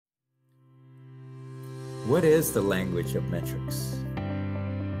What is the language of metrics?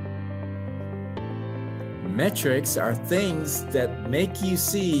 Metrics are things that make you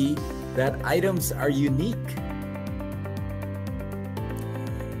see that items are unique.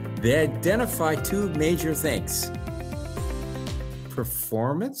 They identify two major things: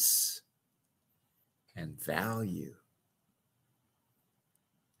 performance and value,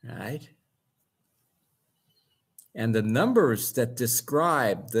 right? And the numbers that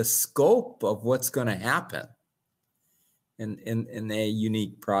describe the scope of what's going to happen in a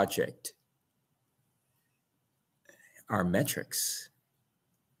unique project are metrics.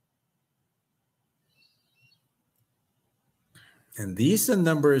 And these are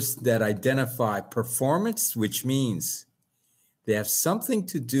numbers that identify performance, which means they have something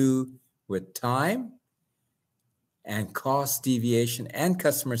to do with time and cost deviation and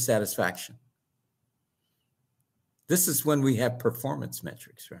customer satisfaction. This is when we have performance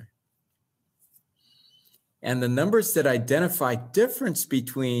metrics, right? And the numbers that identify difference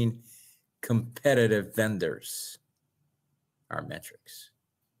between competitive vendors are metrics.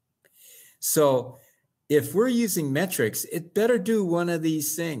 So if we're using metrics, it better do one of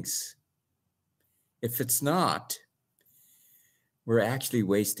these things. If it's not, we're actually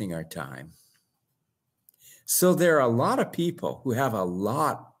wasting our time. So there are a lot of people who have a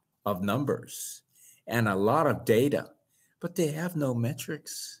lot of numbers and a lot of data, but they have no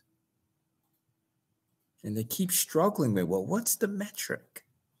metrics. And they keep struggling with, well, what's the metric?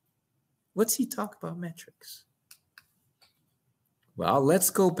 What's he talk about metrics? Well, let's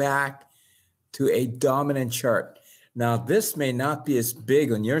go back to a dominant chart. Now, this may not be as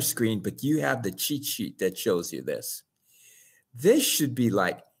big on your screen, but you have the cheat sheet that shows you this. This should be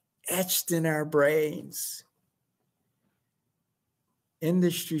like etched in our brains.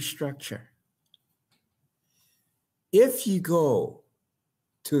 Industry structure. If you go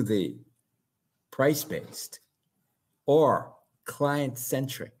to the price-based or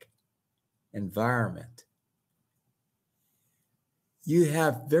client-centric environment, you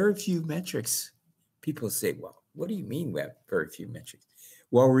have very few metrics. People say, well, what do you mean we have very few metrics?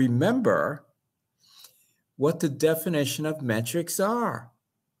 Well, remember what the definition of metrics are.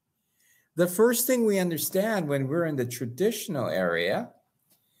 The first thing we understand when we're in the traditional area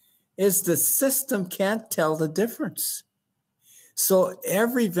is the system can't tell the difference. So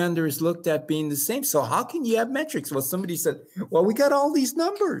every vendor is looked at being the same. So how can you have metrics? Well, somebody said, well, we got all these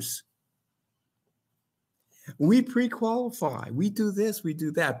numbers. We pre-qualify, we do this, we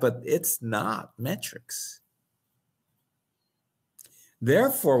do that, but it's not metrics.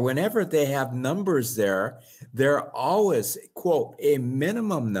 Therefore, whenever they have numbers there, they're always, quote, a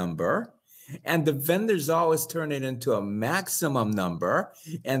minimum number, and the vendors always turn it into a maximum number,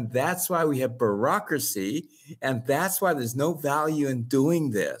 and that's why we have bureaucracy, and that's why there's no value in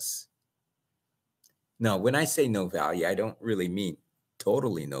doing this. No, when I say no value, I don't really mean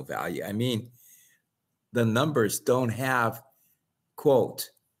totally no value. I mean, the numbers don't have, quote,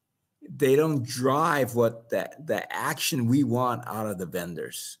 they don't drive what the action we want out of the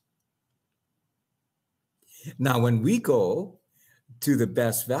vendors. Now, when we go to the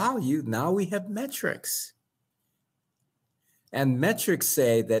best value, now we have metrics. And metrics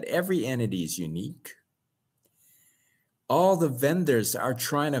say that every entity is unique. All the vendors are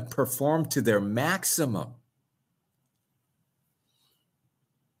trying to perform to their maximum.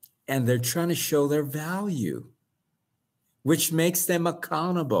 And they're trying to show their value, which makes them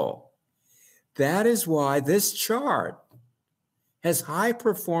accountable. That is why this chart has high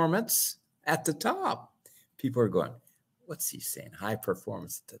performance at the top. People are going, what's he saying? High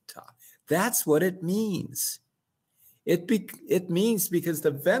performance at the top. That's what it means. It means because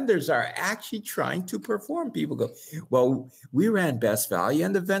the vendors are actually trying to perform. People go, well, we ran best value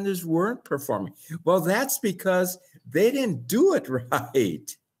and the vendors weren't performing. Well, that's because they didn't do it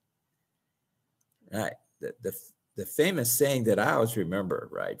right. Right. The famous saying that I always remember,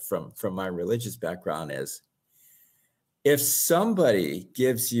 right, from my religious background is, if somebody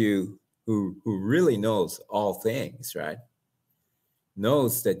gives you, who really knows all things, right,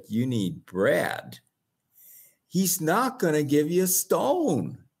 knows that you need bread, he's not going to give you a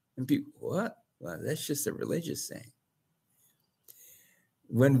stone. And people, what? Well, that's just a religious saying.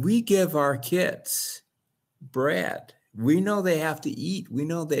 When we give our kids bread, we know they have to eat. We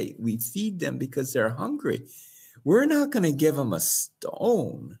know we feed them because they're hungry. We're not going to give them a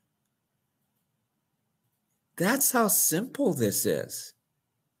stone. That's how simple this is.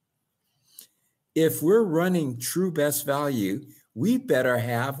 If we're running true best value, we better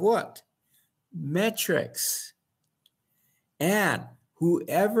have what? Metrics. And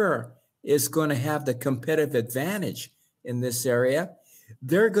whoever is going to have the competitive advantage in this area,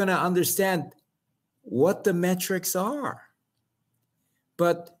 they're going to understand what the metrics are.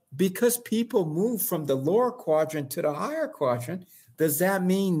 But because people move from the lower quadrant to the higher quadrant, does that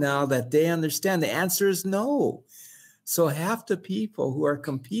mean now that they understand? The answer is no. So half the people who are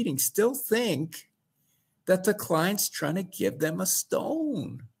competing still think that the client's trying to give them a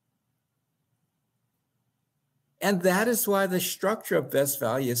stone. And that is why the structure of best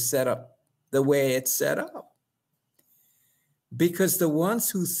value is set up the way it's set up. Because the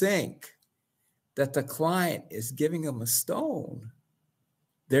ones who think that the client is giving them a stone,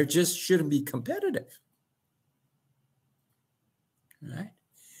 they just shouldn't be competitive. Right?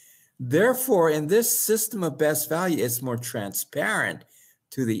 Therefore, in this system of best value, it's more transparent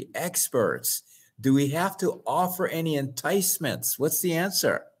to the experts. Do we have to offer any enticements? What's the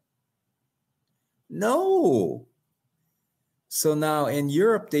answer? No. So now in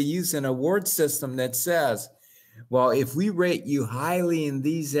Europe, they use an award system that says, well, if we rate you highly in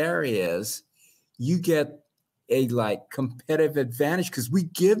these areas, you get a competitive advantage because we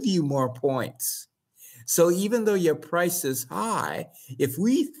give you more points. So even though your price is high, if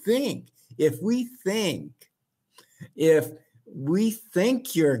we think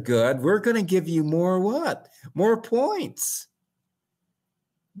you're good, we're going to give you more what? More points.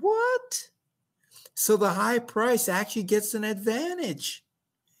 What? So the high price actually gets an advantage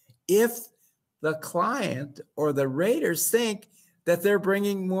if the client or the raters think that they're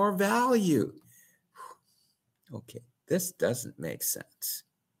bringing more value. Okay, this doesn't make sense,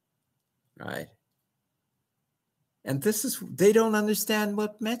 right? And they don't understand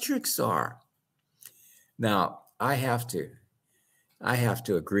what metrics are. Now, I have to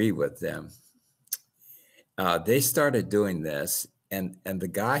agree with them. They started doing this, and the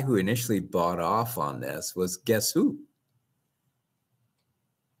guy who initially bought off on this was, guess who?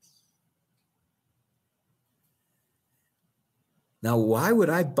 Now, why would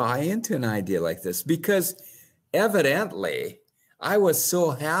I buy into an idea like this? Because evidently, I was so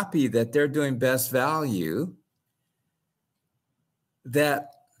happy that they're doing best value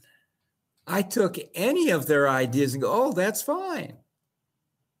that I took any of their ideas and go, oh, that's fine.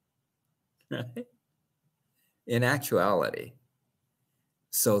 Right? In actuality.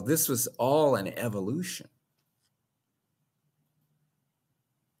 So this was all an evolution.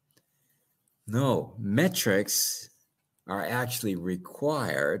 No, metrics are actually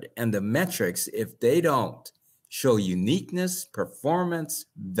required. And the metrics, if they don't show uniqueness, performance,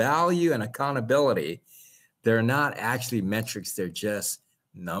 value, and accountability, they're not actually metrics. They're just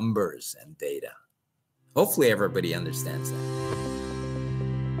numbers and data. Hopefully everybody understands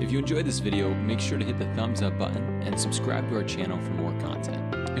that. If you enjoyed this video, make sure to hit the thumbs up button and subscribe to our channel for more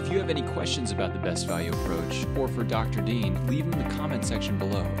content. If you have any questions about the best value approach or for Dr. Dean, leave them in the comment section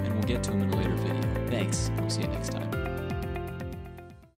below and we'll get to them in a later video. Thanks. We'll see you next time.